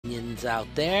minions out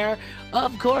there.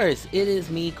 Of course, it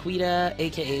is me, Quita,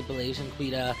 aka Belasian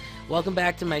Quita. Welcome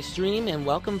back to my stream, and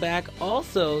welcome back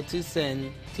also to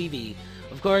Sin TV.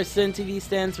 Of course, Sin TV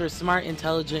stands for Smart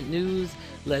Intelligent News.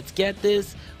 Let's get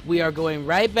this. We are going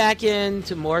right back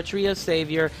into more Tree of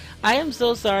Savior. I am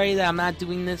so sorry that I'm not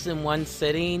doing this in one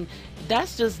sitting.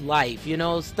 That's just life, you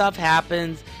know, stuff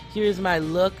happens. Here's my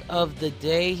look of the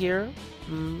day here.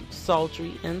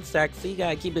 Sultry and sexy.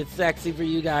 Gotta keep it sexy for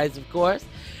you guys, of course.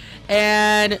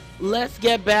 And let's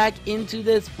get back into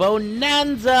this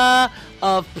bonanza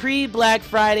of pre-Black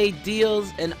Friday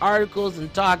deals and articles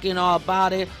and talking all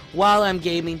about it while I'm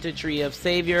gaming to Tree of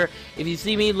Savior. If you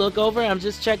see me look over, I'm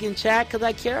just checking chat because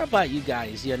I care about you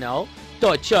guys, you know.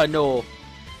 Don't you know?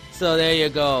 So there you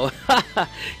go.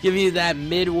 Give you that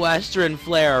Midwestern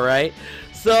flair, right?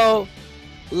 So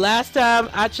last time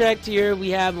I checked here, we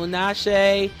have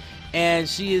Munashe, and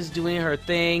she is doing her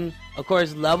thing. Of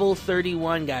course, level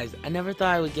 31, guys. I never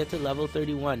thought I would get to level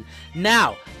 31.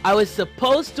 Now, I was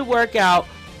supposed to work out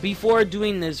before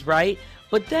doing this, right?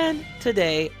 But then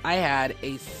today, I had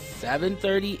a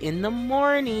 7:30 in the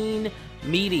morning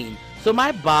meeting. So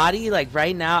my body, like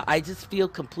right now, I just feel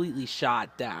completely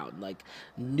shot down. Like,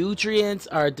 nutrients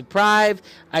are deprived.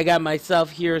 I got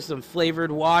myself here some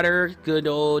flavored water. Good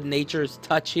old nature's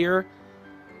touch here.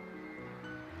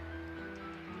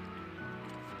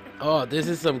 Oh, this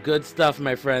is some good stuff,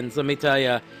 my friends. Let me tell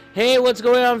you. Hey, what's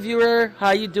going on, viewer? How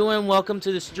you doing? Welcome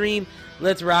to the stream.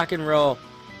 Let's rock and roll.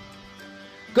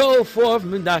 Go for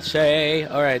Munashe.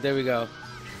 All right, there we go.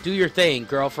 Do your thing,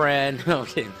 girlfriend.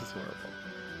 Okay, this is horrible.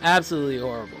 Absolutely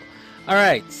horrible. All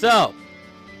right, so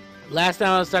last time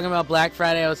I was talking about Black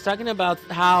Friday, I was talking about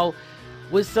how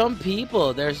with some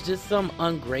people, there's just some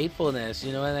ungratefulness.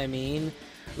 You know what I mean?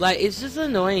 Like, it's just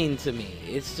annoying to me.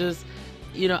 It's just...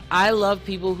 You know, I love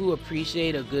people who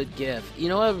appreciate a good gift. You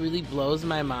know what really blows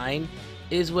my mind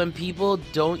is when people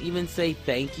don't even say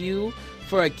thank you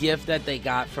for a gift that they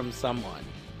got from someone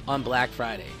on Black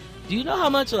Friday. Do you know how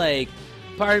much, like,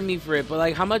 pardon me for it, but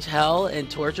like how much hell and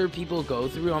torture people go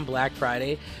through on Black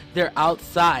Friday? They're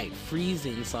outside,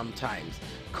 freezing sometimes,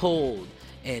 cold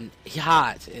and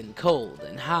hot and cold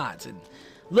and hot. And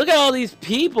look at all these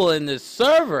people in this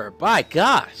server. My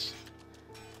gosh.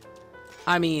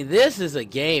 I mean, this is a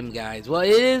game, guys. Well, it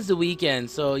is the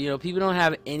weekend, so, you know, people don't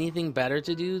have anything better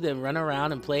to do than run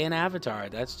around and play an avatar.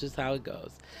 That's just how it goes.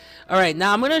 All right,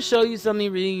 now I'm going to show you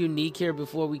something really unique here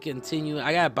before we continue.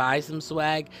 I got to buy some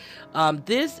swag.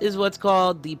 This is what's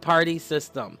called the party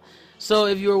system. So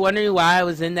if you were wondering why I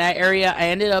was in that area, I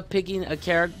ended up picking a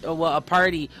character, well, a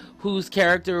party whose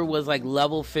character was like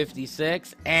level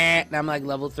 56, and I'm like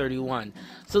level 31.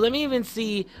 So let me even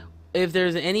see if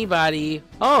there's anybody.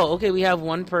 Oh, okay, we have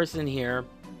one person here.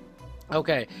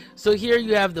 Okay, so here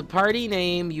you have the party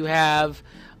name. You have,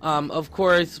 of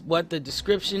course, what the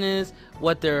description is,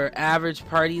 what their average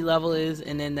party level is,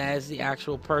 and then that is the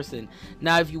actual person.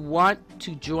 Now, if you want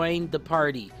to join the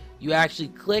party, you actually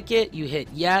click it, you hit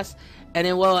yes, and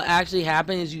then what will actually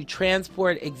happen is you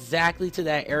transport exactly to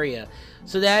that area.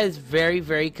 So that is very,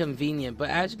 very convenient.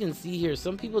 But as you can see here,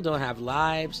 some people don't have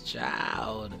lives.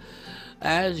 Child.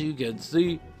 As you can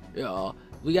see,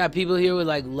 we got people here with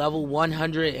like level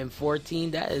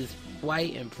 114. That is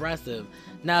quite impressive.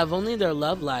 Now, if only their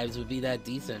love lives would be that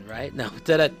decent, right? No,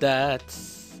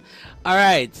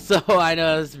 Alright, so I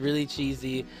know it's really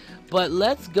cheesy, but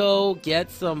let's go get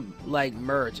some like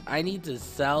merch. I need to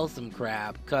sell some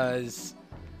crap, because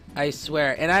I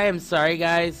swear, and I am sorry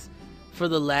guys for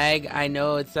the lag. I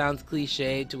know it sounds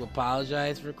cliche to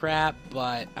apologize for crap,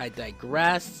 but I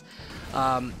digress.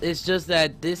 It's just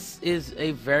that this is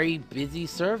a very busy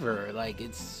server. Like,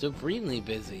 it's supremely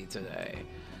busy today.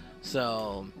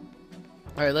 So,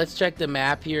 alright, let's check the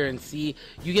map here and see.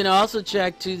 You can also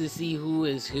check too to see who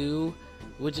is who,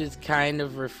 which is kind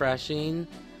of refreshing.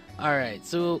 Alright,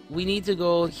 so we need to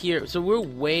go here. So we're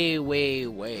way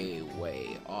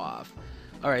off.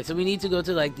 Alright, so we need to go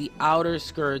to like the outer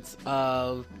skirts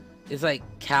of, it's like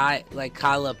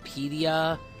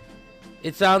Calopedia.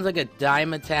 It sounds like a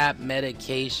Dimetap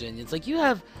medication. It's like, you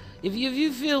have, if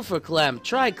you feel for clem,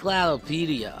 try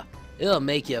Calopedia. It'll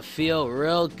make you feel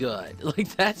real good.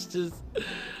 Like, that's just,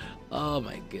 oh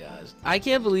my gosh. I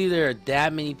can't believe there are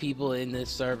that many people in this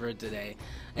server today.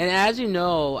 And as you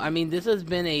know, I mean, this has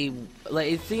been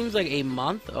it seems like a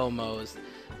month almost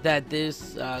that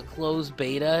this closed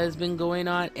beta has been going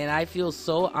on. And I feel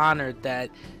so honored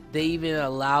that they even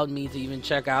allowed me to even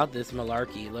check out this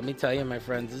malarkey. Let me tell you, my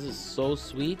friends, this is so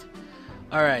sweet.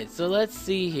 Alright, so let's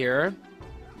see here.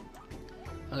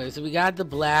 Okay, so we got the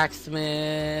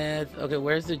blacksmith. Okay,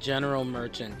 where's the general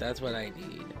merchant? That's what I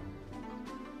need.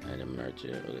 Item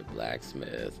merchant. Okay,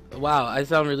 blacksmith. Wow, I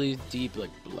sound really deep, like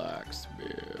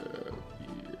blacksmith.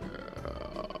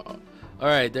 Yeah. All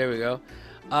right, there we go.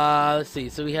 Let's see.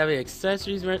 So we have an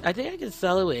accessories merchant. I think I could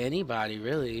sell it with anybody,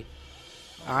 really.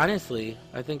 Honestly,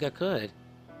 I think I could.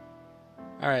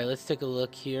 All right, let's take a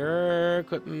look here.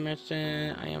 Equipment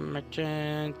merchant, item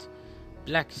merchant,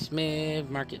 blacksmith,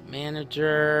 market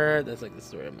manager. That's like the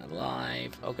story of my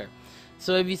life. Okay.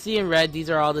 So if you see in red, these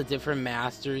are all the different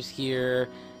masters here.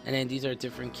 And then these are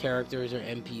different characters or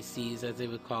NPCs, as they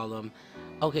would call them.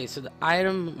 Okay, so the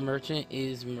item merchant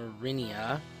is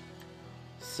Marinia.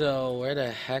 So where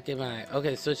the heck am I?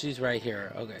 Okay, so she's right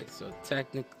here. Okay, so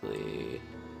technically...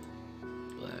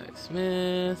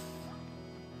 blacksmith.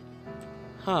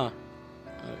 Huh.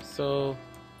 Right, so...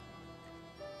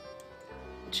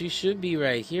 she should be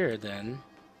right here, then.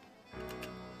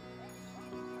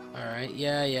 Alright,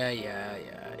 yeah.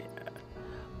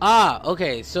 Ah,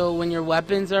 okay, so when your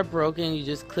weapons are broken, you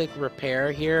just click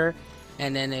repair here,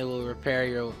 and then it will repair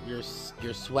your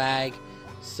swag.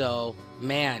 So,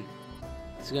 man,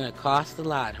 it's gonna cost a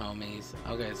lot, homies.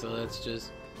 Okay, so let's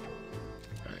just...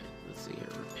 alright, let's see here.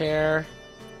 Repair.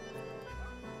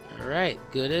 Alright,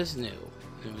 good as new.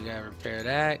 And we gotta repair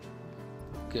that.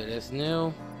 Good as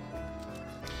new.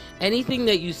 Anything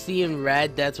that you see in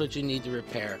red, that's what you need to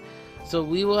repair. So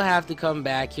we will have to come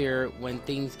back here when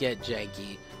things get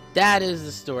janky. That is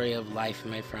the story of life,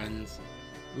 my friends.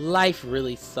 Life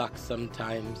really sucks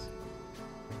sometimes.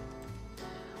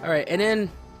 Alright, and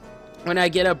then when I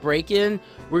get a break-in,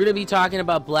 we're going to be talking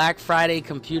about Black Friday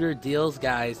computer deals,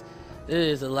 guys.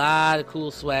 There's a lot of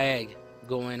cool swag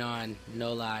going on,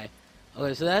 no lie.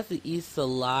 Okay, so that's the East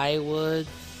Salai Woods.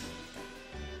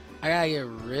 I gotta get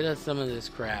rid of some of this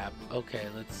crap. Okay,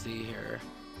 let's see here.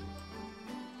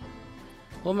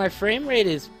 Well, my frame rate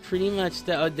is pretty much...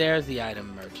 oh, there's the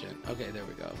item merchant. Okay, there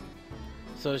we go.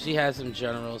 So she has some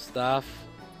general stuff.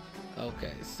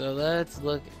 Okay, so let's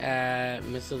look at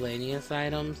miscellaneous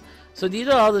items. So these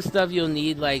are all the stuff you'll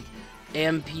need, like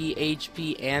MP,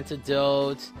 HP,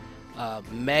 antidote,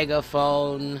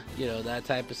 megaphone, you know, that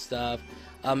type of stuff.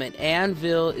 An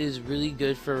anvil is really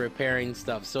good for repairing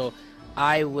stuff. So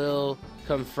I will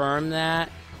confirm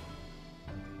that.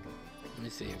 Let me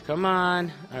see. Come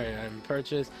on. Alright, item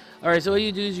purchase. Alright, so what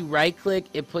you do is you right click,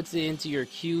 it puts it into your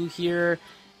queue here,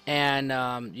 and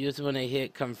you just want to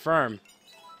hit confirm.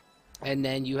 And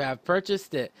then you have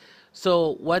purchased it.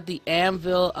 So what the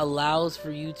anvil allows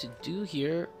for you to do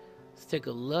here, let's take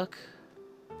a look.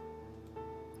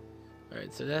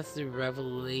 Alright, so that's the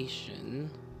revelation.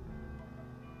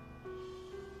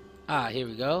 Ah, here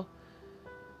we go.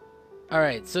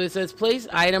 Alright, so it says place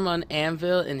item on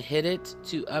anvil and hit it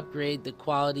to upgrade the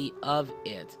quality of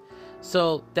it.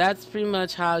 So that's pretty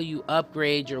much how you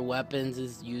upgrade your weapons,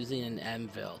 is using an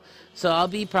anvil. So I'll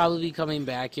be probably coming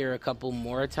back here a couple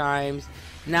more times.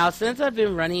 Now, since I've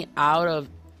been running out of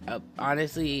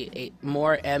honestly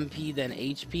more MP than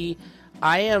HP,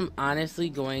 I am honestly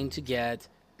going to get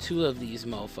 2 of these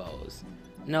mofos.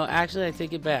 No, actually I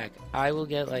take it back. I will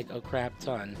get like a crap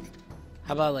ton.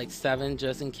 How about like 7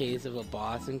 just in case of a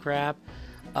boss and crap.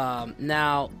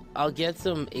 Now I'll get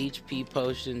some HP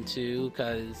potion too,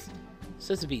 because it's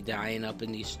just to be dying up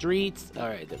in these streets.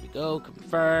 Alright, there we go.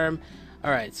 Confirm.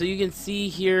 Alright, so you can see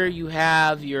here you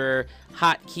have your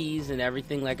hotkeys and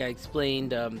everything, like I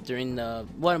explained during the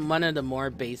one of the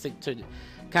more basic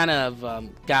kind of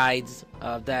guides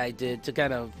that I did to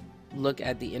kind of look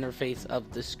at the interface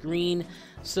of the screen.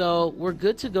 So we're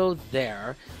good to go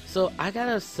there. So I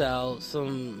gotta sell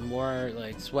some more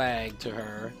like swag to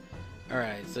her.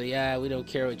 Alright, so yeah, we don't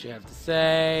care what you have to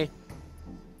say.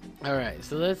 Alright,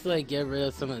 so let's like get rid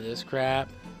of some of this crap.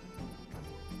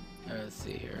 Alright, let's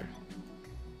see here.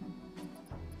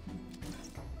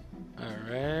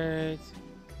 Alright.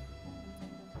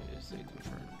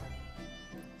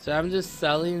 So I'm just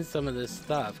selling some of this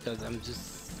stuff because I'm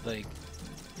just like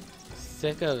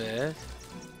sick of it.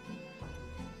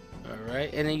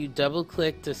 Alright, and then you double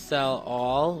click to sell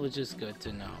all, which is good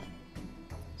to know.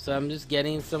 So I'm just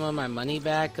getting some of my money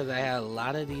back because I had a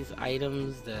lot of these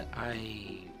items that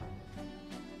I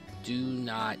do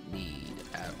not need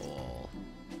at all.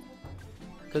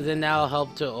 Because then that'll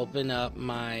help to open up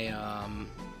my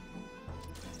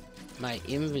my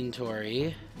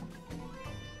inventory.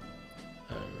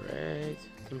 Alright,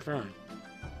 confirm.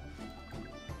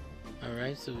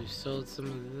 Alright, so we've sold some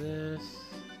of this.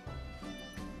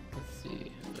 Let's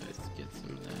see, let's get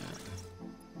some of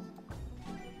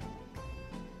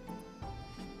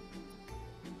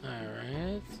that.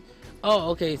 Alright.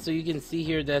 Oh, okay, so you can see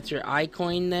here that's your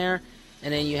iCoin there,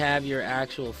 and then you have your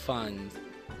actual funds.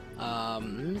 Let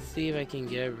me see if I can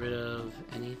get rid of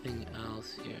anything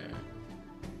else here.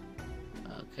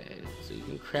 Okay, so you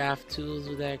can craft tools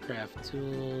with that, craft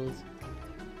tools.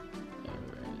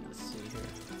 Alright, let's see here.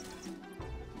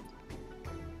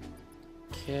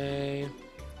 Okay.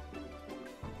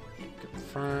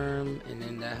 Confirm, and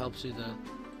then that helps you to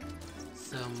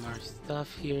sell more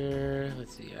stuff here.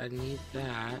 Let's see, I need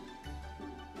that.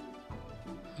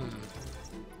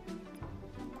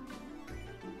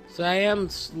 So I am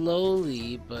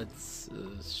slowly but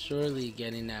surely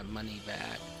getting that money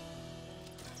back.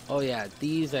 Oh yeah,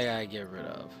 these I gotta get rid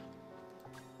of.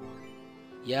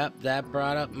 Yep, that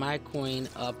brought up my coin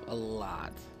up a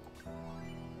lot.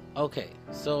 Okay,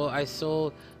 so I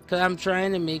sold, because I'm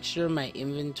trying to make sure my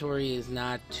inventory is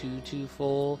not too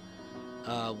full,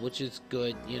 which is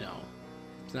good, you know.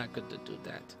 It's not good to do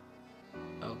that.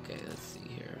 Okay, let's see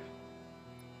here.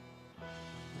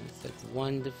 It's like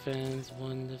one defense.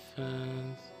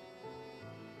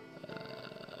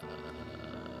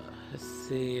 Let's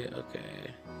see,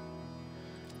 okay.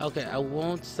 Okay, I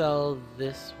won't sell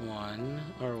this one,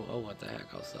 or oh, what the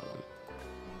heck, I'll sell them.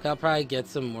 I'll probably get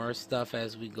some more stuff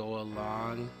as we go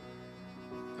along.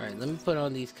 Alright, let me put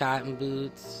on these cotton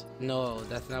boots. No,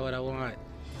 that's not what I want.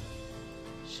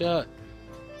 Shut.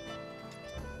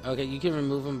 Okay, you can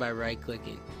remove them by right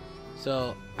clicking.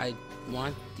 So I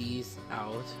want these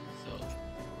out. So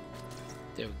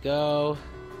there we go.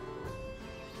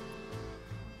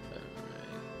 Alright,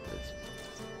 let's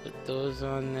put those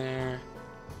on there.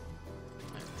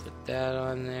 Put that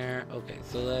on there. Okay,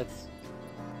 so let's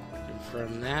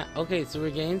confirm that. Okay, so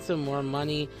we're getting some more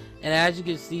money, and as you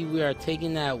can see, we are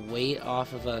taking that weight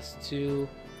off of us too.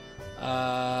 Okay,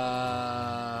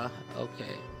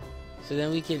 so then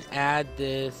we can add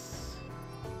this.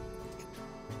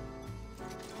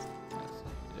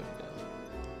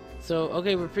 So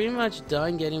okay, we're pretty much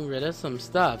done getting rid of some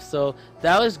stuff. So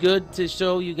that was good to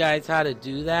show you guys how to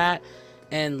do that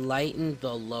and lighten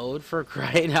the load, for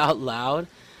crying out loud.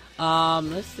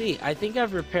 Let's see. I think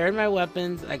I've repaired my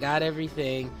weapons. I got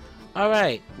everything.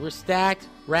 Alright, we're stacked,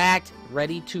 racked,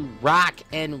 ready to rock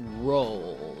and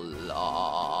roll.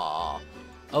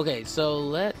 Okay,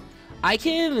 so I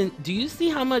can't even... Do you see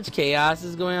how much chaos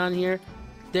is going on here?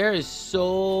 There is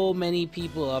so many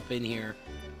people up in here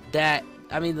that...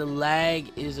 I mean, the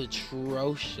lag is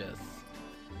atrocious.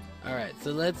 Alright,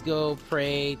 so let's go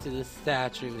pray to the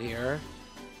statue here.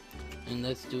 And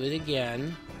let's do it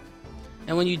again.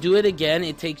 And when you do it again,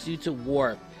 it takes you to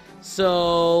warp.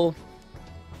 So,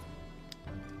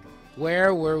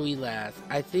 where were we last?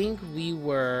 I think we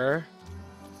were...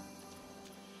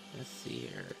 Let's see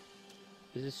here.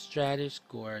 This is Stratish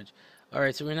Gorge.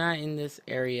 Alright, so we're not in this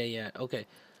area yet. Okay,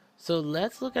 so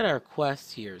let's look at our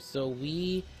quest here. So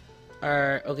we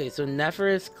are... Okay, so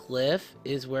Nephris Cliff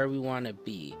is where we want to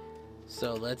be.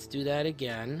 So let's do that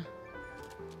again.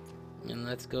 And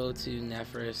let's go to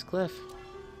Nephris Cliff.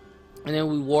 And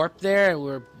then we warp there, and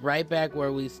we're right back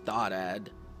where we started.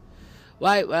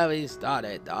 Right where we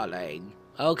started, darling.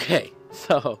 Okay,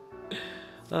 so...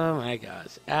 Oh my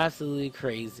gosh, absolutely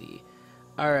crazy.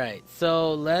 Alright,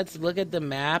 so let's look at the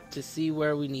map to see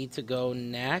where we need to go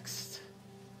next.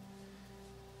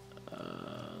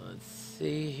 Let's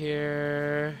see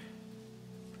here.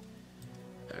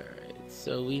 Alright,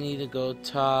 so we need to go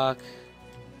talk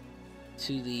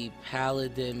to the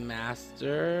Paladin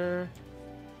Master.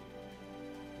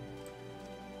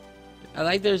 I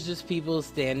like there's just people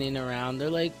standing around. They're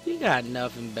like, we got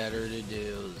nothing better to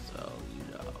do, so, you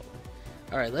know.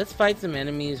 Alright, let's fight some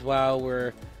enemies while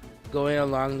we're going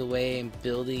along the way and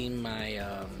building my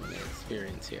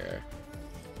experience here.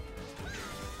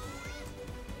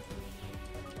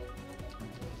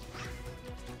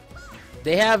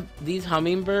 They have these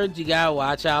hummingbirds. You gotta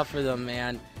watch out for them,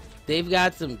 man. They've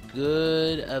got some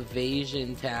good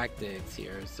evasion tactics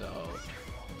here, so...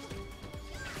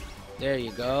 There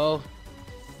you go.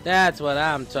 That's what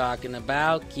I'm talking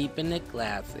about, keeping it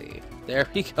classy. There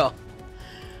we go.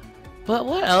 But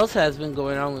what else has been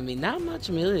going on with me? Not much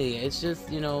really. It's just,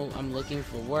 you know, I'm looking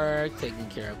for work, taking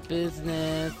care of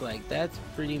business. Like, that's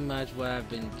pretty much what I've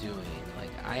been doing.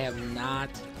 Like, I have not...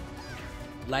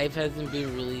 Life hasn't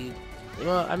been really...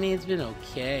 Well, I mean, it's been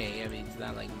okay. I mean, it's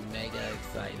not, like, mega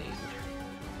exciting.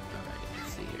 Alright,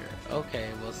 let's see here. Okay,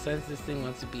 well, since this thing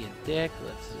wants to be a dick,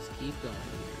 let's just keep going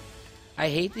here. I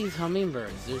hate these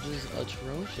hummingbirds. They're just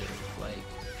atrocious. Like,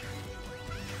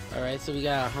 alright, so we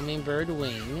got a hummingbird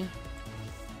wing.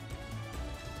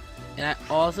 And I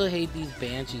also hate these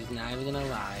banshees, not even gonna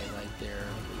lie. Like, they're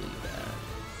really bad.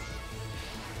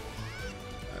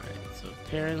 Alright, so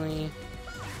apparently...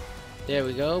 There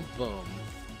we go. Boom.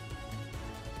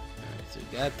 Alright, so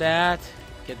we got that.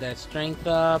 Get that strength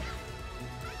up.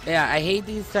 Yeah, I hate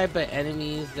these type of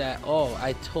enemies that, oh,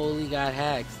 I totally got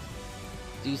hexed.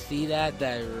 Do you see that?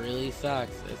 That really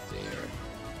sucks. Let's see here.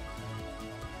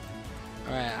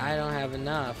 Alright, I don't have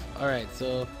enough. Alright,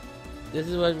 so this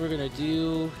is what we're gonna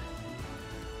do.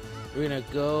 We're gonna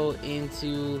go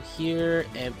into here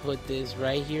and put this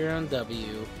right here on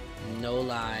W. No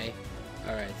lie.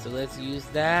 Alright, so let's use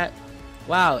that.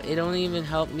 Wow, it don't even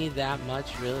help me that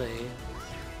much, really.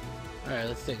 Alright,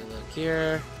 let's take a look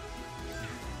here.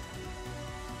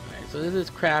 Alright, so this is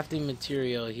crafting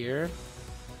material here.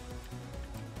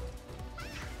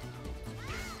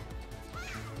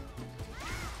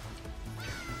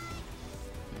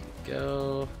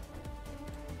 Go.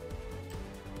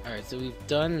 Alright, so we've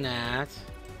done that.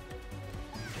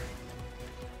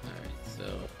 Alright,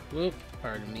 so, whoop,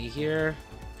 pardon me here.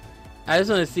 I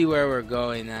just want to see where we're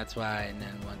going, that's why, and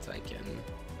then once I can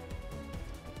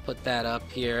put that up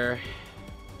here.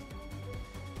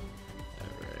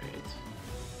 Alright.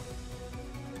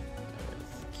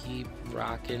 Let's keep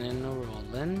rocking and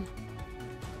rolling.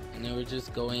 And then we're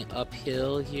just going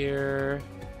uphill here.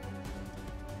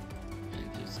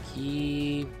 And just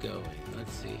keep going.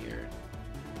 Let's see here.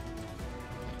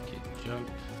 Okay, jump.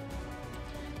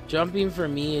 Jumping for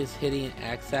me is hitting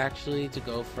X actually to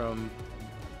go from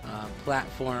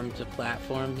platform to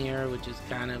platform here, which is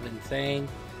kind of insane.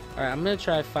 Alright, I'm gonna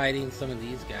try fighting some of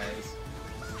these guys.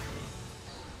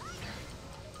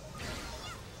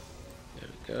 There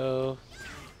we go.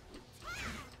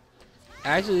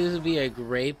 Actually, this would be a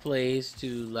great place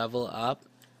to level up.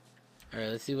 Alright,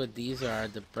 let's see what these are.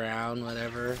 The brown,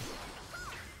 whatever.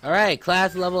 Alright,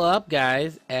 class level up,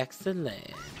 guys.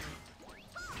 Excellent.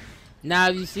 Now,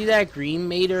 if you see that green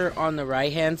meter on the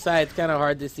right-hand side, it's kind of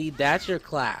hard to see. That's your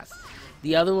class.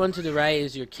 The other one to the right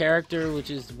is your character, which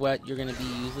is what you're going to be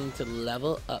using to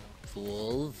level up,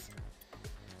 fools.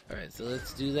 Alright, so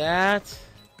let's do that.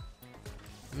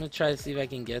 I'm going to try to see if I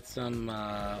can get some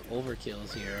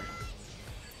overkills here.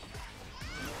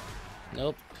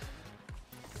 Nope.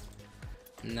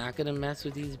 I'm not going to mess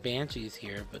with these banshees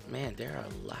here, but man, there are a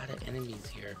lot of enemies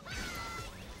here.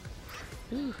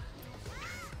 Whew.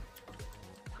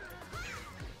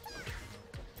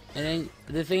 And then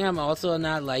the thing I'm also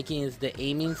not liking is the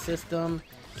aiming system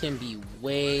can be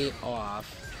way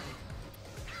off.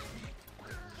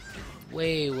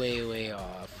 Way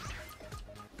off.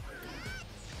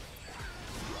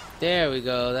 There we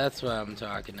go. That's what I'm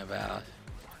talking about.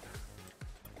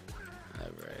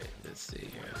 Alright, let's see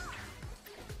here.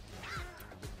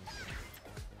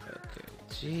 Okay,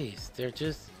 jeez. They're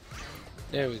just...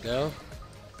 There we go.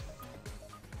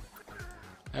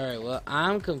 Alright, well,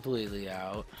 I'm completely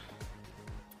out.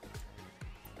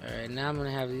 Alright, now I'm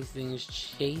gonna have these things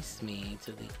chase me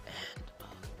to the end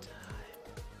of time.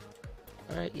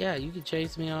 Alright, yeah, you can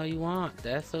chase me all you want.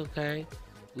 That's okay.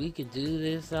 We could do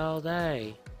this all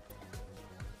day.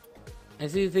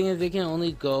 And see, the thing is, they can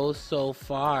only go so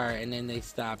far, and then they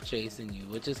stop chasing you,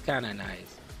 which is kind of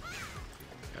nice.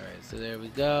 Alright, so there we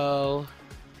go.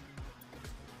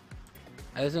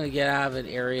 I just want to get out of an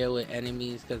area with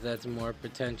enemies because that's more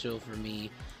potential for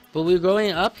me. But we're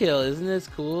going uphill. Isn't this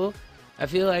cool? I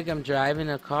feel like I'm driving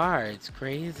a car. It's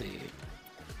crazy.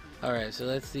 Alright, so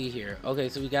let's see here. Okay,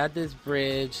 so we got this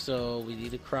bridge, so we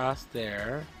need to cross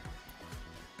there.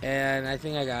 And I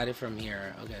think I got it from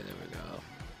here. Okay, there we go.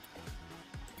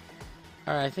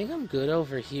 Alright, I think I'm good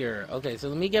over here. Okay, so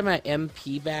let me get my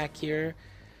MP back here.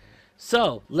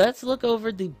 So, let's look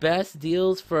over the best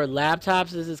deals for laptops.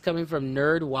 This is coming from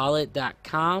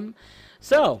nerdwallet.com.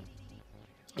 So,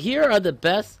 here are the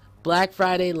best Black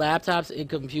Friday laptops and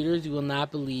computers you will not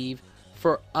believe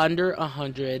for under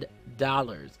 $100.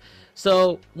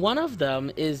 So, one of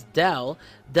them is Dell.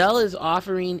 Dell is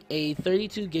offering a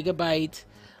 32 gigabyte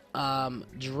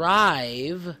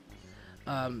drive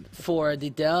for the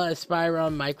Dell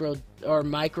Aspiron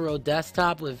micro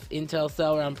desktop with Intel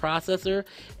Celeron processor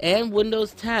and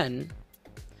Windows 10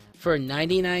 for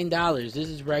 $99. This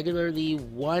is regularly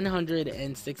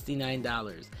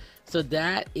 $169. So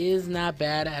that is not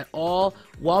bad at all.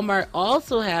 Walmart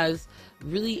also has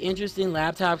really interesting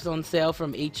laptops on sale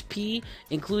from HP,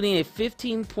 including a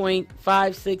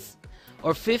 15.56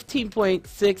 or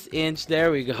 15.6 inch,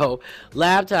 there we go,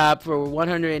 laptop for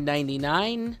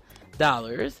 $199.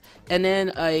 And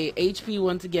then a HP,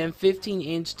 once again,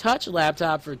 15-inch touch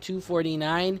laptop for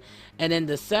 $249, and then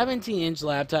the 17-inch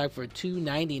laptop for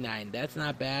 $299. That's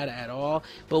not bad at all.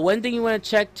 But one thing you want to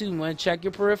check too, you want to check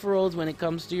your peripherals when it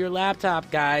comes to your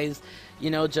laptop, guys. You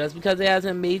know, just because it has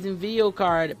an amazing video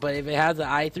card, but if it has an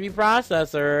i3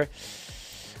 processor,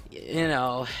 you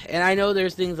know, and I know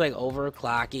there's things like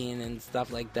overclocking and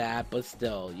stuff like that, but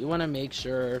still, you want to make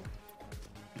sure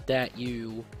that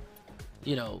you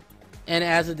know, and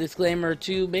as a disclaimer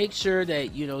too, make sure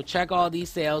that, you know, check all these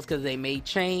sales because they may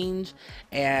change,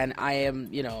 and I am,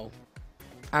 you know,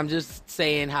 I'm just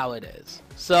saying how it is.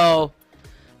 So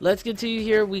let's continue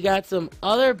here. We got some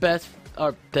other best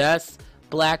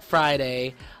Black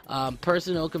Friday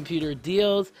personal computer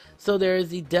deals. So there is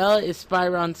the Dell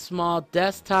Inspiron Small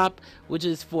Desktop, which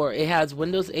is it has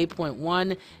Windows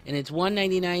 8.1, and it's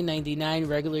 $199.99,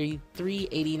 regularly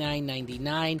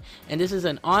 $389.99, and this is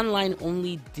an online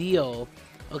only deal,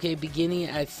 okay, beginning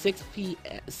at 6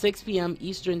 p.m.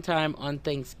 Eastern time on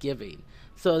Thanksgiving.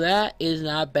 So that is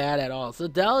not bad at all. So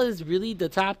Dell is really the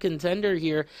top contender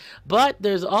here, but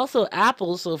there's also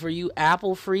Apple. So for you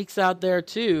Apple freaks out there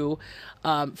too,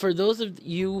 for those of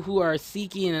you who are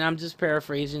seeking, and I'm just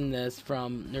paraphrasing this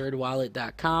from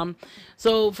nerdwallet.com.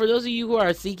 So for those of you who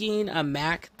are seeking a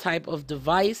Mac type of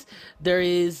device, there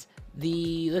is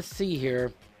let's see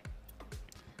here.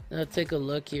 Let's take a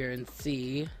look here and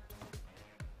see.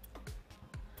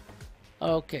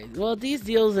 Okay, well, these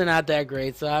deals are not that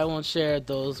great, so I won't share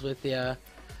those with you.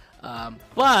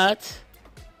 But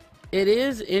it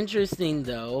is interesting,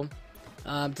 though,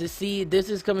 to see. This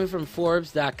is coming from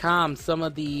Forbes.com. Some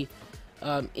of the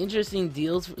interesting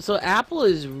deals. So Apple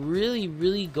is really,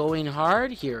 really going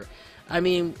hard here. I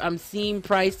mean, I'm seeing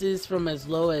prices from as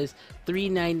low as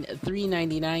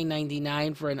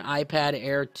 $399.99 for an iPad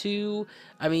Air 2.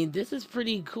 I mean, this is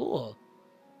pretty cool.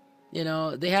 You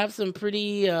know, they have some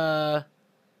pretty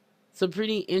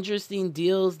interesting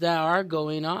deals that are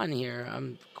going on here.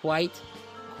 I'm quite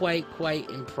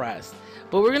impressed.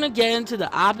 But we're gonna get into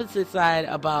the opposite side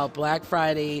about Black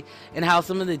Friday and how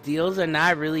some of the deals are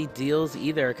not really deals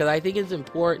either, because I think it's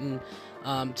important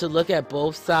to look at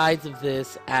both sides of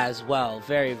this as well.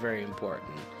 Very, very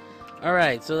important. All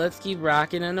right, so let's keep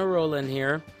rocking and rolling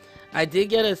here. I did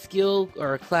get a skill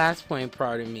or a class point,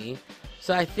 pardon me.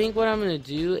 So I think what I'm going to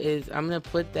do is I'm going to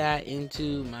put that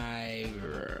into my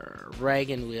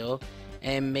wagon wheel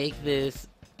and make this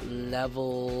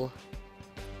level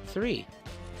 3.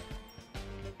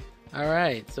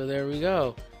 Alright, so there we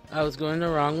go. I was going the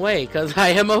wrong way because I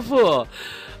am a fool.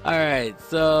 Alright,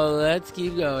 so let's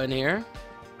keep going here.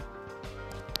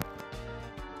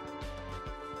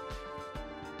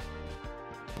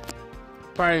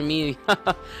 Pardon me,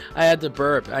 I had to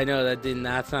burp. I know that did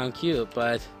not sound cute,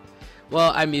 but...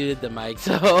 well, I muted the mic,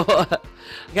 so I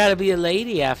gotta be a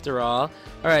lady after all.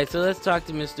 Alright, so let's talk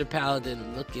to Mr.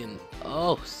 Paladin, looking,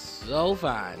 oh, so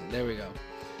fine. There we go.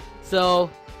 So,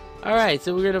 alright,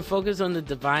 so we're gonna focus on the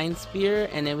Divine Spear,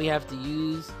 and then we have to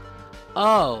use...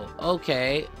 oh,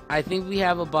 okay. I think we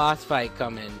have a boss fight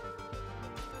coming.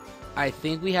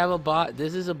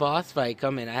 This is a boss fight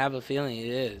coming. I have a feeling it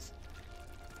is.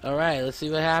 Alright, let's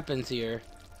see what happens here.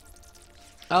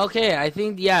 Okay, I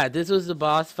think, yeah, this was the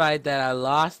boss fight that I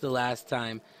lost the last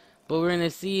time. But we're going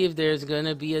to see if there's going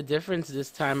to be a difference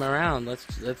this time around.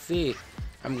 Let's see.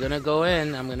 I'm going to go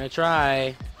in. I'm going to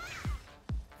try.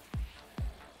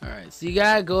 Alright, so you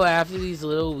got to go after these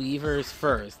little weavers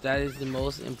first. That is the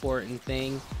most important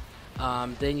thing.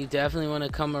 Then you definitely want to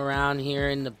come around here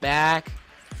in the back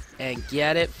and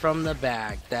get it from the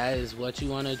back. That is what you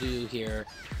want to do here.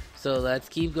 So let's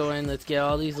keep going. Let's get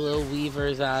all these little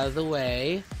weavers out of the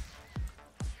way.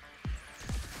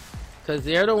 Because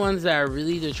they're the ones that are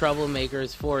really the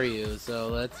troublemakers for you. So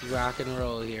let's rock and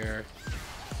roll here.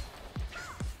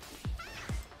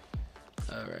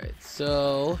 Alright,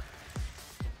 so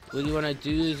what you want to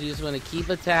do is you just want to keep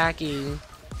attacking.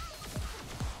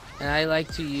 And I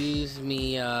like to use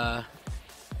me, alright,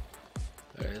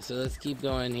 so let's keep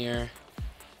going here.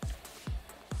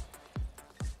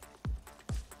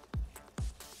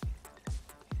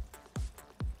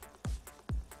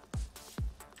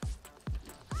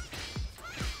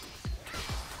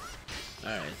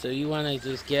 Alright, so you want to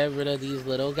just get rid of these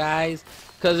little guys,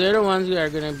 because they're the ones who are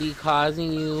going to be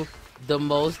causing you the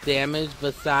most damage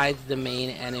besides the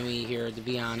main enemy here, to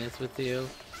be honest with you.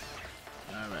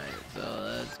 Alright, so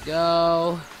let's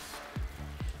go.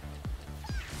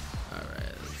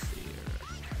 Alright, let's see here.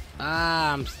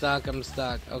 Ah, I'm stuck.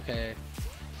 Okay.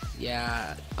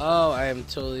 Yeah. Oh, I am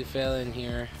totally failing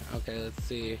here. Okay, let's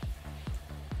see.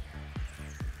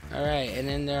 Alright, and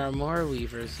then there are more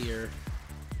weavers here.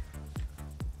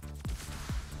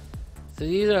 So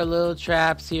these are little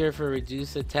traps here for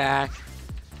reduced attack.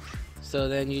 So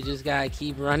then you just gotta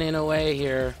keep running away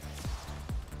here.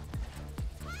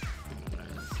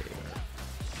 Let's see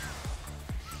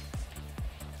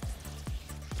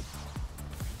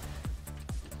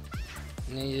here.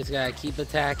 And then you just gotta keep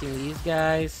attacking these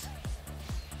guys.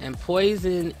 And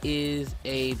poison is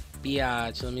a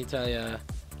biatch, let me tell ya.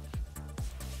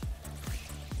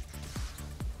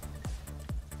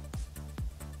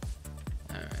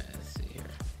 Alright, let's see here.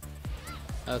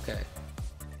 Okay.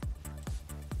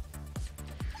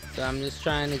 So I'm just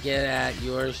trying to get at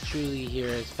yours truly here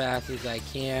as fast as I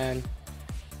can.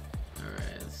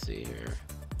 Alright, let's see here.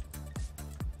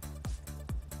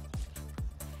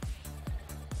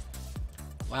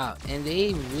 Wow, and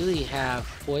they really have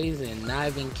poison, not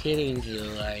even kidding you,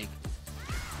 like,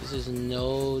 this is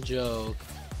no joke.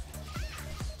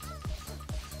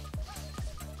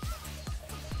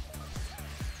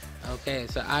 Okay,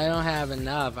 so I don't have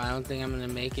enough. I don't think I'm gonna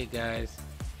make it, guys.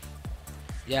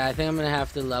 Yeah, I think I'm gonna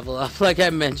have to level up like I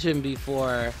mentioned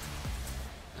before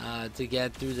to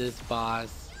get through this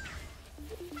boss.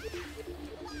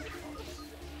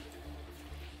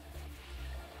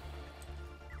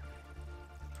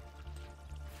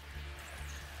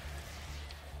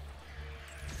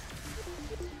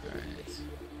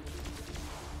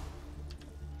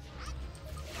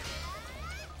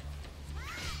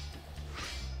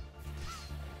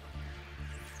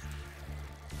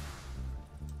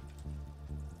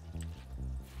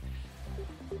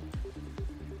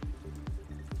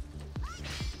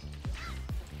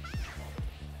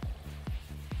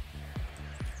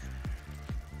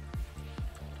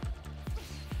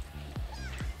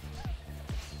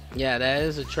 Yeah, that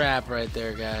is a trap right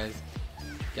there, guys.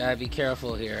 Gotta be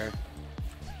careful here.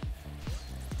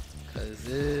 Because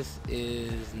this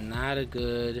is not a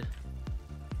good...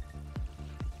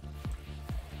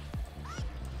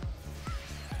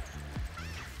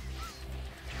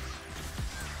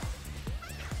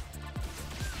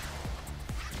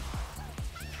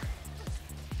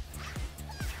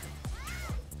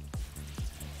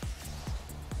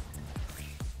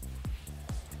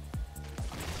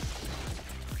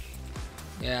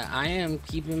 Yeah, I am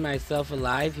keeping myself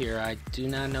alive here. I do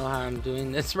not know how I'm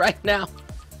doing this right now.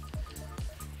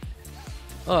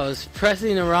 Oh, I was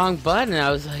pressing the wrong button. I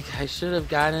was like, I should have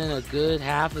gotten a good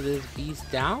half of this beast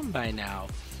down by now.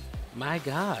 My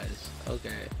gosh.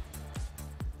 Okay.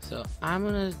 So I'm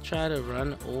gonna try to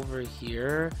run over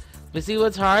here. But see,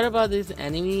 what's hard about this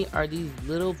enemy are these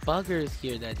little buggers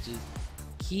here that just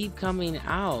keep coming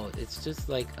out. It's just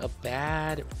like a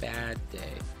bad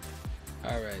day.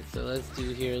 Alright, so let's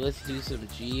do some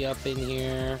G up in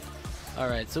here.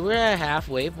 Alright, so we're at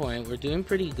halfway point. We're doing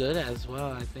pretty good as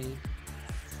well, I think.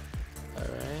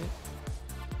 Alright.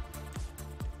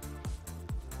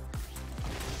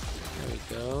 There we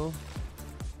go.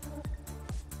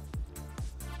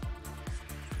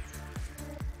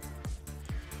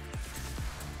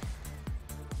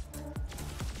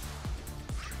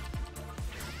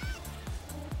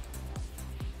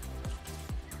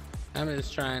 I'm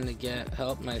just trying to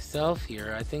help myself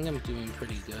here. I think I'm doing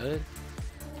pretty good.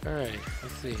 Alright,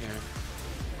 let's see here.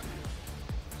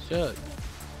 Should.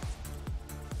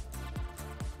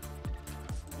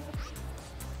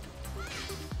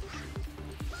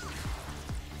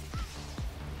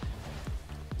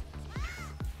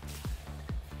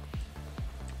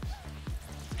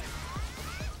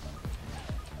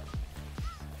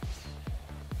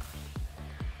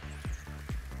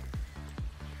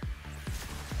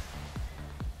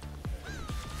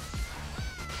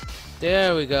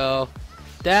 There we go.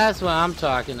 That's what I'm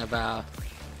talking about.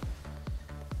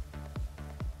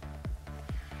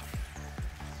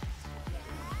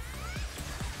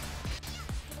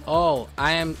 Oh,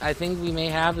 I think we may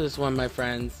have this one, my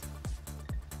friends.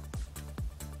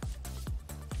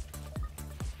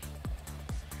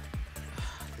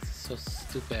 This is so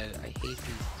stupid. I hate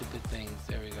these stupid things.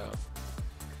 There we go.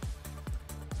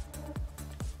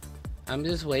 I'm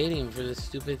just waiting for this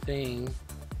stupid thing.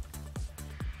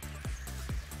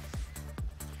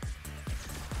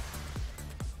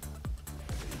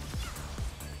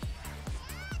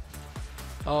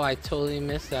 Oh, I totally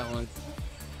missed that one.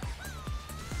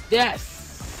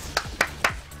 Yes!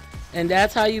 And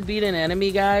that's how you beat an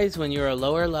enemy, guys, when you're a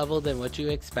lower level than what you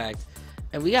expect.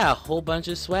 And we got a whole bunch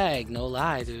of swag, no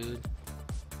lie, dude.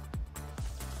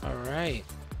 Alright.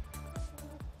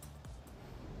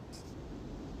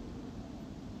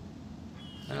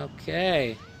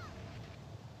 Okay.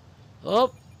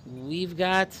 Oh, we've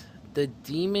got the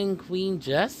Demon Queen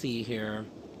Jessie here.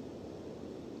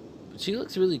 She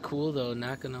looks really cool though,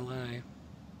 not gonna lie.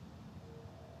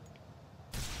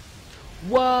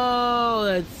 Whoa,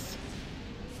 that's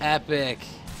epic.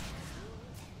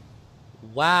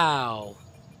 Wow.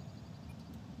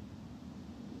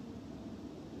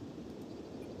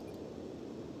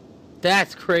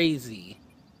 That's crazy.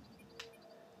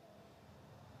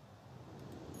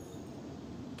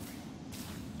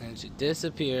 And she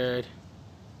disappeared.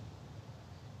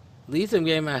 At least I'm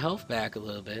getting my health back a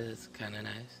little bit. It's kind of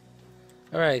nice.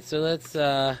 Alright, so let's,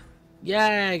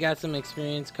 yeah, I got some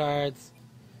experience cards.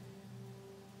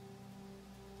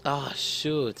 Oh,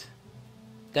 shoot.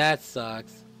 That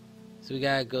sucks. So we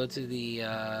gotta go to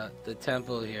the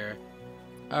temple here.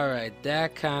 Alright,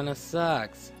 that kind of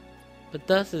sucks. But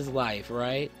thus is life,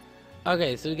 right?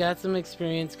 Okay, so we got some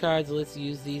experience cards. Let's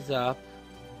use these up.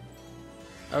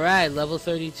 Alright, level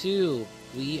 32.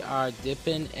 We are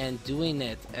dipping and doing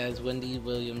it, as Wendy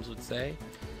Williams would say.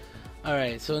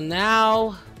 Alright, so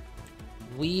now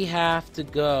we have to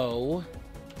go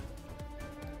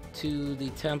to the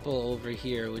temple over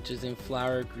here, which is in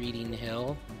Flower Greeting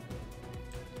Hill.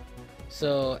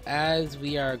 So as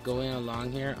we are going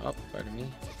along here, oh, pardon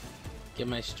me, get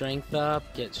my strength up,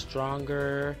 get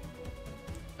stronger.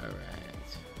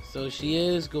 Alright, so she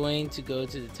is going to go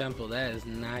to the temple. That is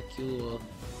not cool.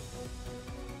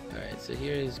 Alright, so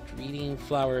here is Greeting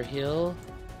Flower Hill.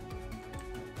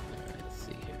 Alright, let's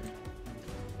see here.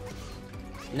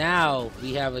 Now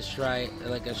we have a shot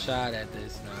at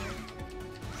this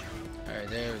now. Alright,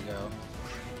 there we go.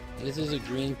 This is a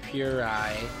green pure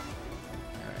eye.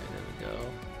 Alright, there we go.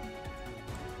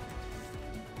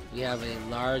 We have a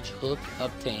large hook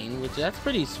obtained, which that's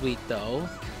pretty sweet though.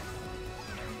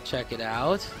 Check it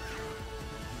out.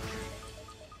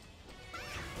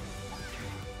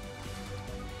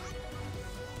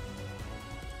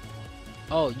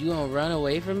 Oh, you gonna run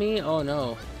away from me? Oh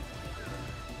no.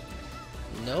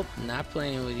 Nope, not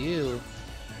playing with you.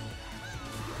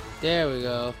 There we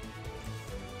go.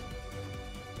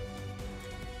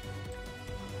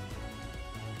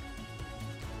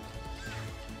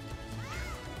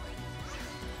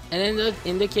 And then the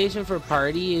indication for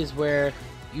party is where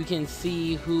you can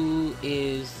see who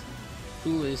is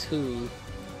who,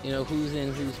 you know, who's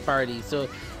in whose party. So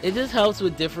it just helps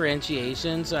with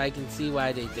differentiation, so I can see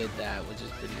why they did that, which is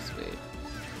pretty sweet.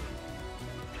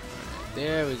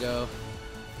 There we go.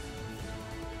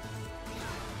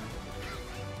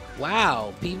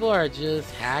 Wow, people are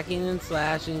just hacking and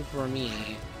slashing for me.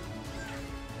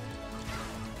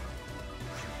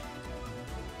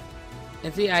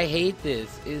 And see, I hate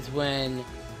this, is when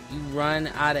you run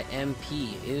out of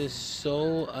MP. It is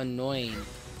so annoying.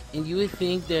 And you would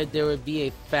think that there would be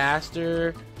a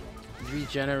faster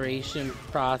regeneration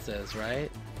process,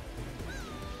 right?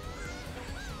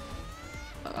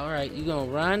 Alright, you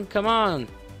gonna run? Come on!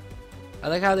 I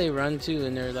like how they run too,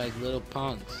 and they're like little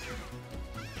punks.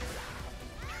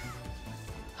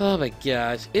 Oh my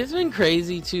gosh. It's been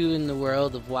crazy too in the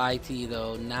world of YT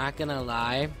though, not gonna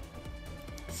lie.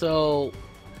 So,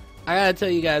 I gotta tell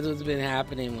you guys what's been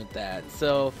happening with that.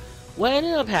 So, what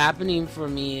ended up happening for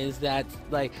me is that,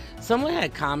 like, someone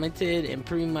had commented and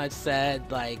pretty much said,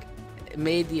 like,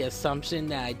 made the assumption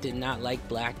that I did not like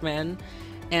black men.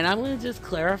 And I'm going to just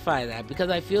clarify that, because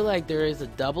I feel like there is a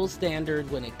double standard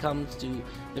when it comes to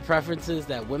the preferences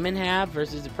that women have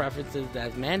versus the preferences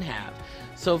that men have.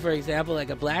 So, for example, like,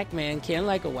 a black man can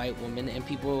like a white woman, and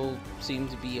people seem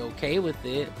to be okay with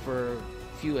it for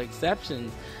few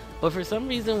exceptions. But for some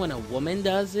reason, when a woman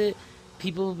does it,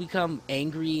 people become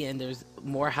angry and there's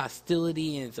more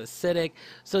hostility and it's acidic.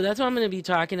 So that's what I'm going to be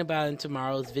talking about in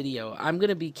tomorrow's video. I'm going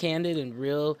to be candid and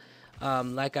real,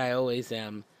 like I always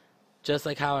am. Just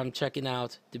like how I'm checking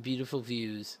out the beautiful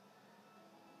views.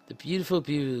 The beautiful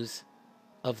views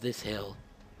of this hill.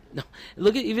 No,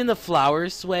 look at even the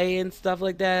flowers sway and stuff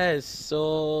like that. That is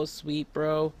so sweet,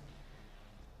 bro.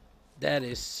 That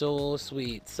is so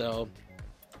sweet. So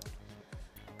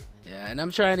yeah, and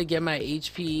I'm trying to get my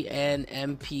HP and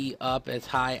MP up as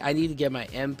high. I need to get my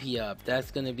MP up.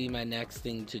 That's going to be my next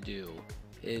thing to do,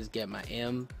 is get my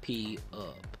MP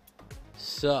up.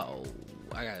 So,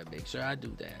 I got to make sure I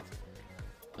do that.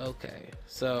 Okay,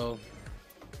 so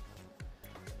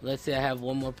let's say I have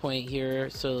one more point here.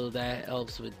 So that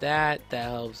helps with that. That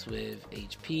helps with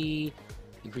HP.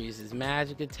 Increases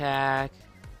magic attack.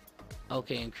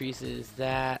 Okay, increases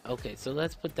that. Okay, so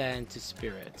let's put that into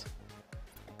spirit.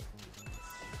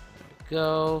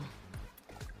 Go.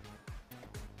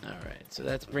 Alright, so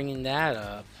that's bringing that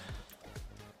up.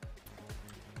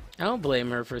 I don't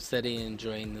blame her for sitting and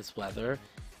enjoying this weather.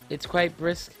 It's quite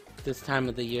brisk this time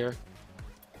of the year.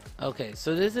 Okay,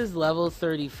 so this is level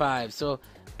 35. So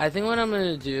I think what I'm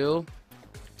going to do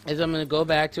is I'm going to go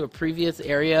back to a previous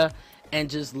area and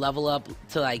just level up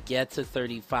till I get to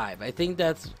 35.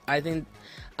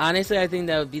 Honestly, I think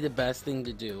that would be the best thing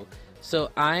to do.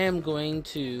 So I am going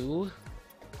to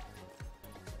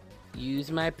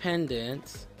use my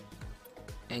pendant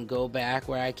and go back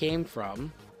where I came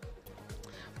from.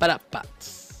 But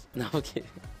no, I'm kidding.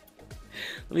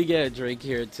 Let me get a drink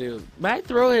here too. My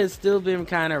throat has still been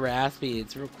kind of raspy.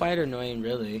 It's quite annoying,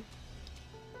 really.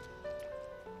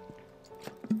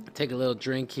 Take a little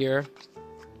drink here.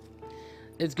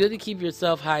 It's good to keep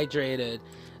yourself hydrated.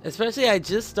 Especially, I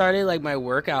just started like my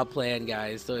workout plan,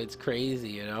 guys, so it's crazy,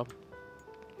 you know.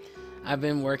 I've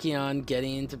been working on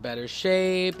getting into better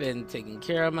shape and taking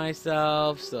care of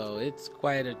myself, so it's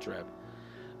quite a trip.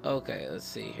 Okay, let's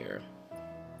see here.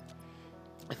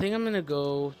 I think I'm gonna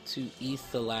go to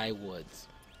East Salai Woods.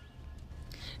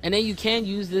 And then you can't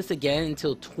use this again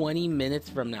until 20 minutes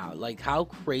from now. Like, how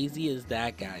crazy is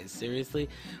that, guys? Seriously?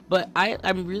 But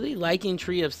I'm really liking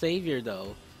Tree of Savior,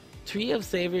 though. Tree of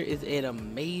Savior is an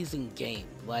amazing game.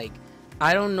 Like,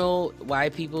 I don't know why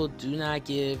people do not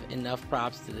give enough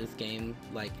props to this game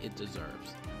like it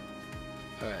deserves.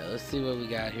 Alright, let's see what we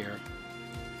got here.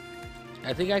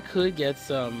 I think I could get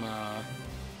some...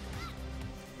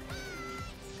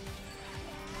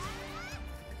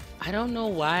 I don't know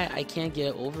why I can't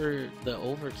get over the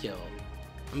overkill.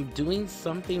 I'm doing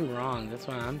something wrong. That's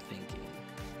what I'm thinking.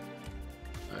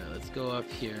 Alright, let's go up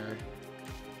here.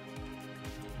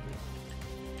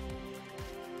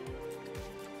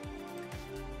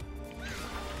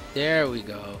 There we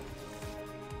go.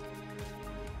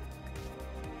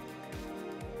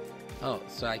 Oh,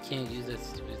 so I can't use that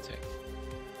stupid tech.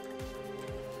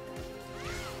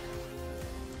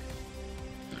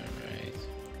 Alright.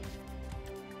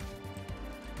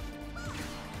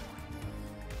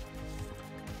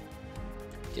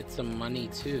 Get some money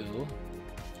too.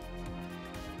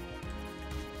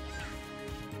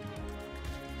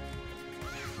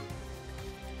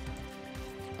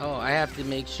 Oh, I have to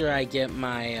make sure I get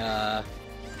my,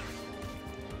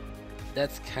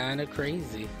 that's kind of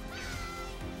crazy.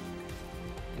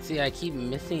 And see, I keep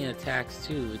missing attacks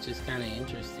too, which is kind of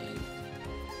interesting.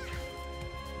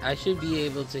 I should be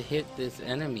able to hit this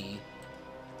enemy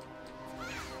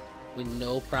with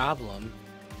no problem.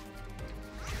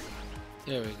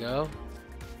 There we go.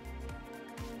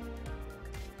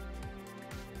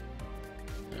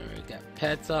 We got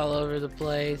pets all over the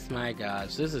place. My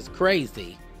gosh, this is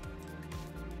crazy.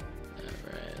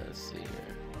 Alright, let's see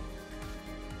here.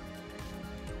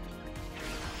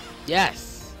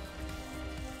 Yes!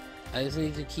 I just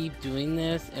need to keep doing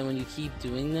this, and when you keep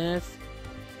doing this,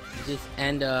 you just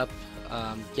end up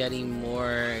getting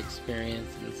more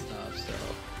experience and stuff, so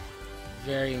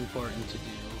very important to do.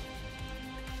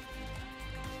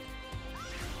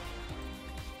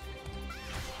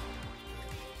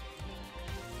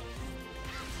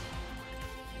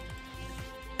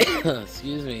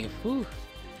 Excuse me. Whew.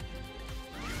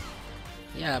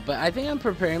 Yeah, but I think I'm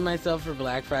preparing myself for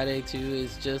Black Friday too,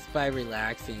 is just by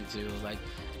relaxing too. Like,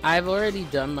 I've already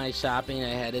done my shopping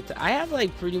ahead of time. I have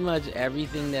like pretty much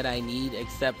everything that I need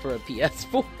except for a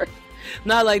PS4.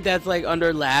 Not like that's like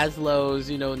under Laszlo's,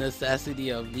 you know, necessity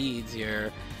of needs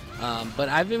here. But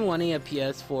I've been wanting a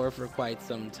PS4 for quite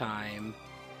some time.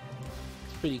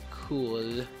 It's pretty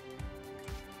cool.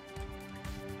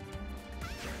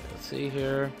 Let's see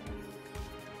here.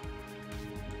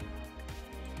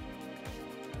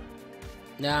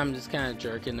 Now I'm just kind of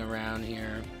jerking around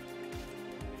here.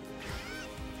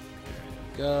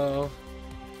 There we go.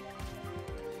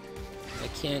 I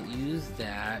can't use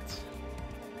that.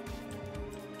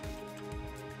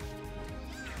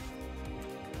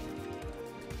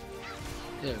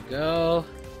 There we go.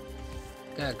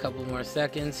 Got a couple more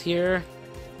seconds here.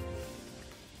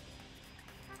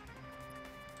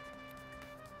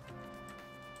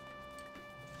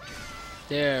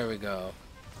 There we go.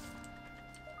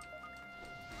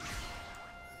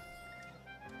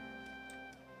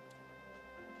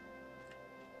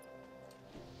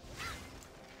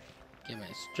 Get my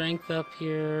strength up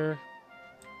here.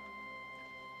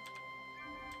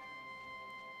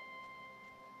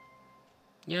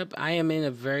 Yep, I am in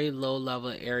a very low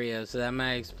level area, so that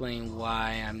might explain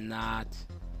why I'm not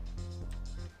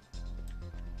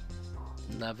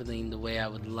leveling the way I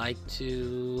would like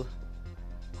to.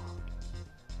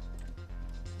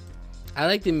 I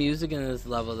like the music in this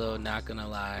level though, not gonna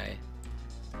lie.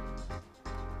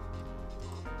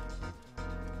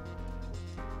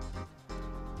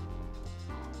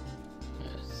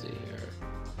 Let's see here.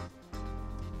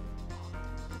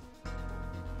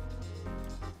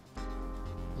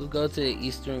 We'll go to the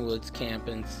Eastern Woods camp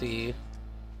and see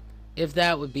if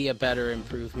that would be a better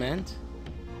improvement.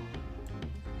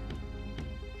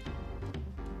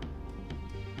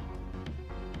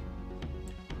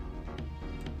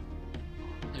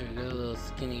 There we go, a little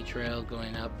skinny trail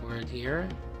going upward here.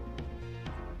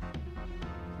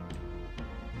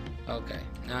 Okay,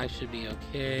 now I should be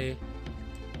okay.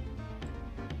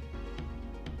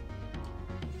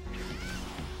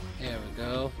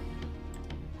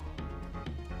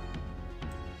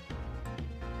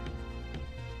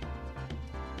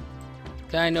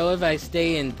 'Cause I know if I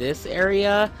stay in this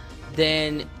area,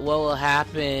 then what will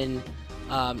happen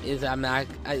is I'm not,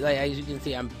 like, as you can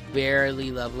see, I'm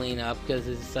barely leveling up because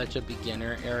this is such a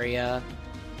beginner area.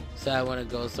 So I want to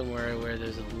go somewhere where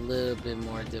there's a little bit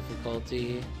more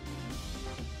difficulty.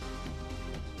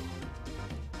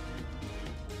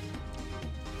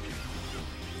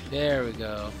 There we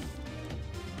go.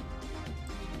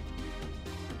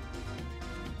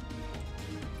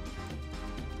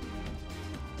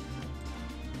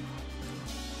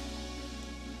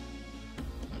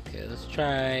 Okay, let's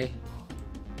try.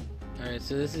 Alright,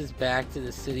 so this is back to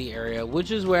the city area,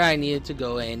 which is where I needed to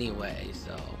go anyway,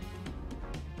 so.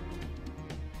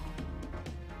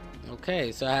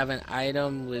 Okay, so I have an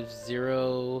item with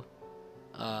 0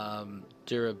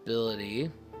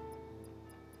 durability.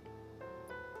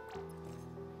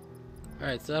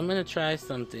 Alright, so I'm gonna try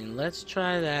something. Let's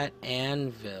try that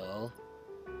anvil.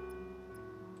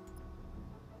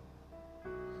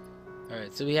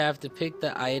 Alright, so we have to pick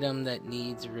the item that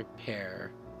needs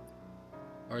repair.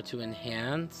 Or to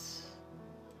enhance.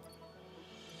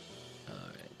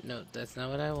 Alright, no, that's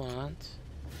not what I want.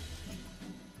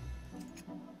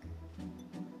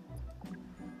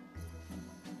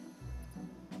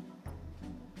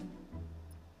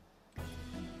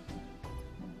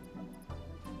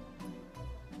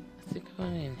 I think I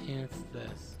want to enhance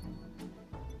this.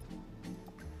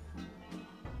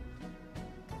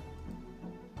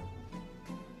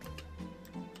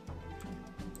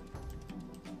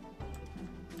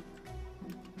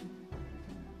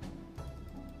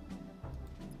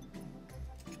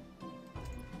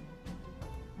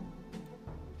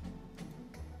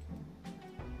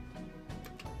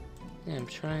 Yeah, I'm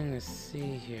trying to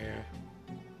see here.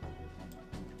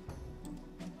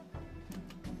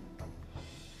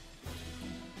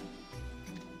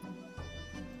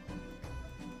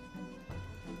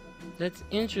 That's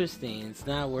interesting. It's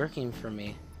not working for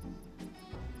me.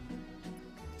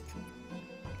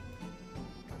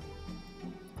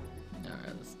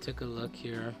 Alright, let's take a look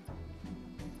here.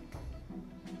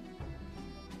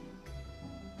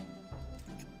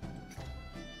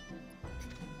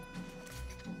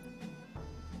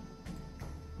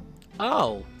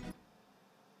 Oh.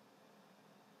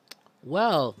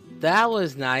 Well, that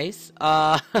was nice.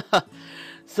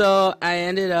 So I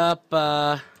ended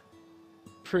up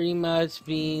pretty much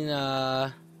being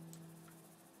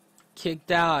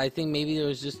kicked out. I think maybe there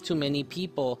was just too many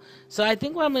people. So I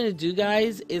think what I'm gonna do,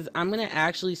 guys, is I'm gonna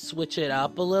actually switch it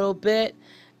up a little bit,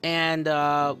 and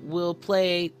we'll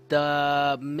play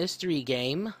the mystery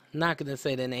game. I'm not gonna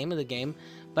say the name of the game,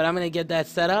 but I'm gonna get that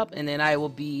set up, and then I will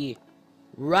be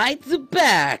right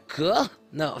back.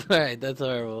 No, alright, that's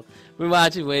horrible. We're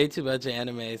watching way too much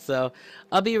anime. So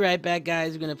I'll be right back,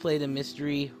 guys. We're gonna play the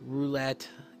mystery roulette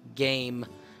game,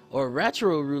 or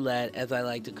retro roulette as I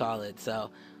like to call it. So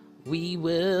we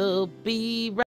will be right